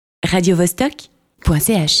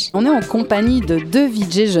radiovostok.ch. On est en compagnie de deux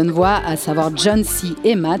VJ genevois, à savoir John C.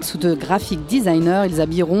 et Matt, tous deux graphic designers. Ils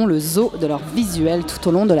habilleront le zoo de leur visuel tout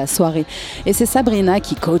au long de la soirée. Et c'est Sabrina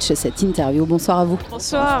qui coach cette interview. Bonsoir à vous.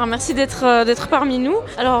 Bonsoir, merci d'être parmi nous.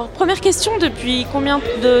 Alors, première question, depuis combien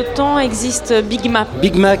de temps existe Big Map ?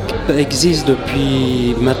 Big Map existe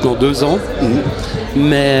depuis maintenant 2 ans,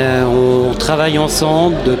 mais on travaille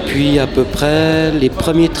ensemble depuis à peu près les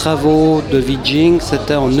premiers travaux de VJing,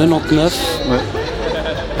 c'était en 99. Ouais.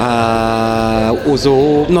 Au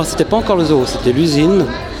zoo. Non, c'était pas encore le zoo, c'était l'usine.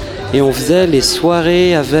 Et on faisait les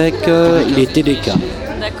soirées avec les TDK.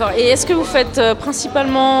 D'accord. Et est-ce que vous faites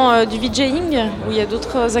principalement du VJing ou il y a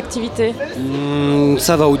d'autres activités ?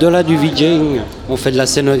 Ça va au-delà du VJing. On fait de la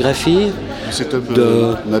scénographie, Du setup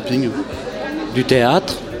de mapping, du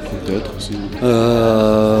théâtre, peut-être aussi.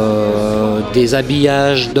 des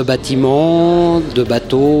habillages de bâtiments, de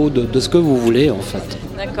bateaux, de ce que vous voulez en fait.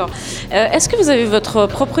 D'accord. Est-ce que vous avez votre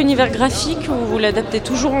propre univers graphique ou vous l'adaptez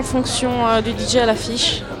toujours en fonction du DJ à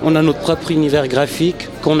l'affiche ? On a notre propre univers graphique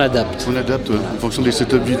qu'on adapte. On adapte en fonction des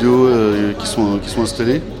setups vidéo qui sont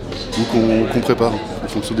installés ou qu'on prépare en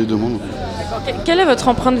fonction des demandes. Quelle est votre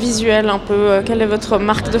empreinte visuelle un peu ? Quelle est votre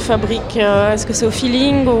marque de fabrique ? Est-ce que c'est au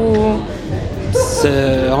feeling ou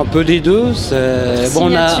C'est un peu des deux.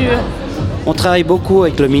 signature ? On travaille beaucoup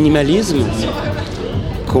avec le minimalisme.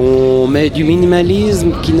 On met du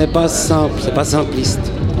minimalisme qui n'est pas simple, c'est pas simpliste.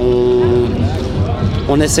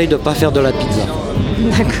 On essaye de ne pas faire de la pizza.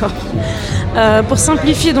 D'accord. Pour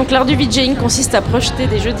simplifier, donc l'art du VJing consiste à projeter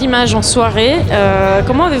des jeux d'images en soirée.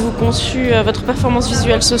 Comment avez-vous conçu votre performance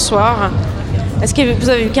visuelle ce soir ? Est-ce que vous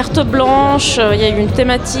avez une carte blanche ? Il y a eu une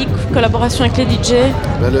thématique, collaboration avec les DJ ?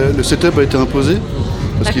 Le setup a été imposé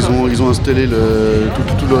parce qu'ils ont installé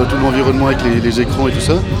tout l'environnement avec les écrans et tout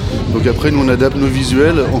ça. Donc après, nous on adapte nos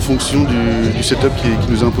visuels en fonction du setup qui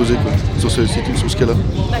nous est imposé sur ce cas-là.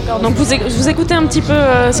 D'accord. Donc vous écoutez un petit peu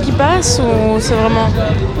ce qui passe ou c'est vraiment...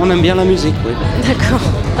 On aime bien la musique, oui. D'accord.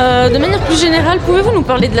 De manière plus générale, pouvez-vous nous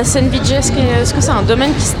parler de la scène VJ ? Est-ce que c'est un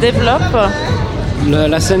domaine qui se développe ?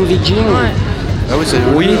 La scène VJing, Ouais. Ah oui, ça a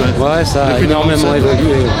évolué. ouais, ça a Depuis énormément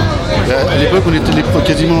évolué. À l'époque, on était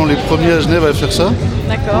quasiment les premiers à Genève à faire ça.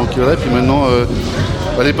 D'accord. Donc voilà, puis maintenant,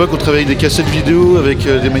 à l'époque, on travaillait avec des cassettes vidéo avec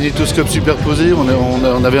des magnétoscopes superposés.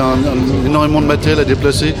 On avait énormément de matériel à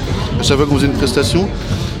déplacer à chaque fois qu'on faisait une prestation.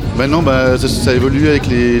 Maintenant, ça a évolué avec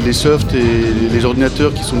les softs et les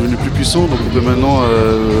ordinateurs qui sont devenus plus puissants. Donc on peut maintenant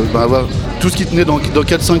avoir tout ce qui tenait dans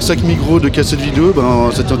 4-5 sacs micro de cassettes vidéo,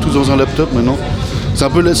 ça tient tous dans un laptop maintenant. C'est un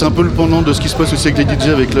peu le pendant de ce qui se passe aussi avec les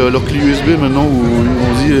DJ avec leur clé USB maintenant, où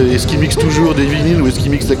on se dit est-ce qu'ils mixent toujours des vinyles ou est-ce qu'ils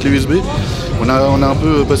mixent la clé USB. On a un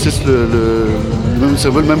peu passé c'est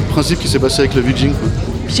un peu le même principe qui s'est passé avec le VJing.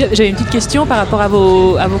 J'avais une petite question par rapport à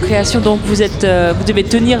vos créations. Donc vous devez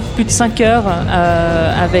tenir plus de 5 heures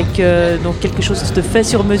avec donc quelque chose de fait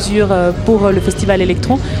sur mesure pour le festival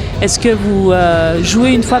Electron. Est-ce que vous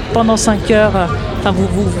jouez une fois pendant 5 heures, enfin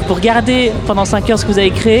vous regardez pendant 5 heures ce que vous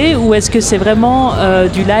avez créé, ou est-ce que c'est vraiment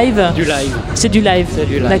du live ? Du live. C'est du live. C'est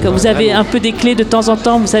du live. D'accord. Vous avez un peu des clés de temps en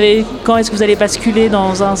temps. Vous savez quand est-ce que vous allez basculer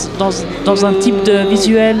dans un type de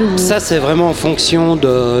visuel ou... Ça, c'est vraiment en fonction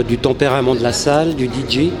du tempérament de la salle, du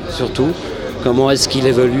DJ surtout. Comment est-ce qu'il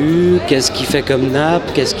évolue, qu'est-ce qu'il fait comme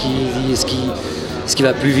nappe, est-ce qu'il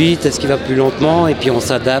va plus vite, est-ce qu'il va plus lentement, et puis on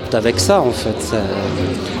s'adapte avec ça en fait.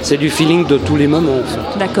 C'est du feeling de tous les moments en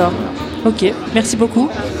fait. D'accord. Ok. Merci beaucoup.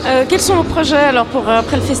 Quels sont vos projets alors pour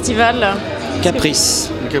après le festival ?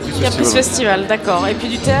 Caprice. Caprice Festival, d'accord. Et puis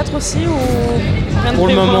du théâtre aussi ou rien de Pour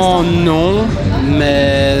le prévu moment, l'instant ? non.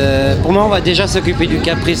 Mais pour moi, on va déjà s'occuper du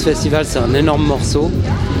Caprice Festival. C'est un énorme morceau.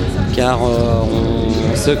 Car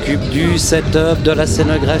on s'occupe du setup, de la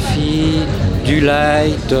scénographie, du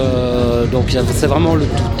light. Donc c'est vraiment le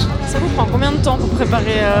tout. Ça vous prend combien de temps pour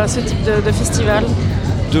préparer ce type de festival ?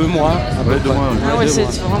 2 mois. Ouais, 2 mois. Ah ouais, c'est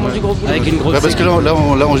vraiment du gros boulot. Avec une grosse Parce que là,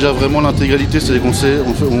 on gère vraiment l'intégralité, c'est-à-dire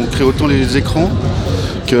on crée autant les écrans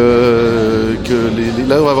que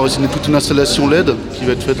là, on va avoir aussi toute une installation LED qui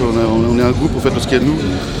va être faite. On est un groupe en fait, parce qu'il y a nous,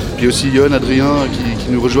 puis aussi Yoann, Adrien qui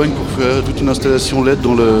nous rejoignent pour faire toute une installation LED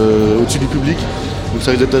au-dessus du public. Donc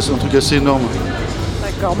ça risque d'être un truc assez énorme.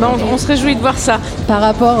 D'accord, on se réjouit de voir ça. Par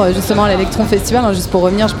rapport justement à l'Electron Festival, juste pour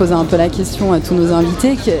revenir, je posais un peu la question à tous nos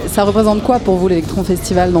invités. Ça représente quoi pour vous l'Electron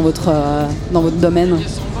Festival dans votre domaine ?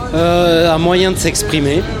 Un moyen de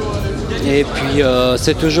s'exprimer. Et puis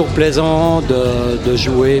c'est toujours plaisant de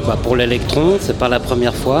jouer pour l'Electron, c'est pas la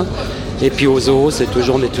première fois. Et puis au zoo,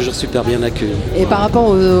 on est toujours super bien accueillis. Et par rapport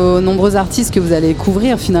aux nombreux artistes que vous allez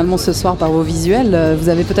couvrir finalement ce soir par vos visuels, vous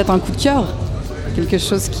avez peut-être un coup de cœur ? Quelque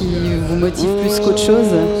chose qui vous motive plus qu'autre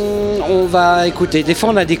chose ? on va écouter. Des fois,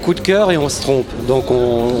 on a des coups de cœur et on se trompe. Donc,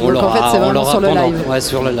 on Donc, en fait, c'est vraiment sur le live. Ouais,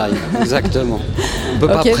 sur le live, exactement. On ne peut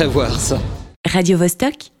pas prévoir ça.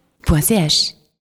 radiovostok.ch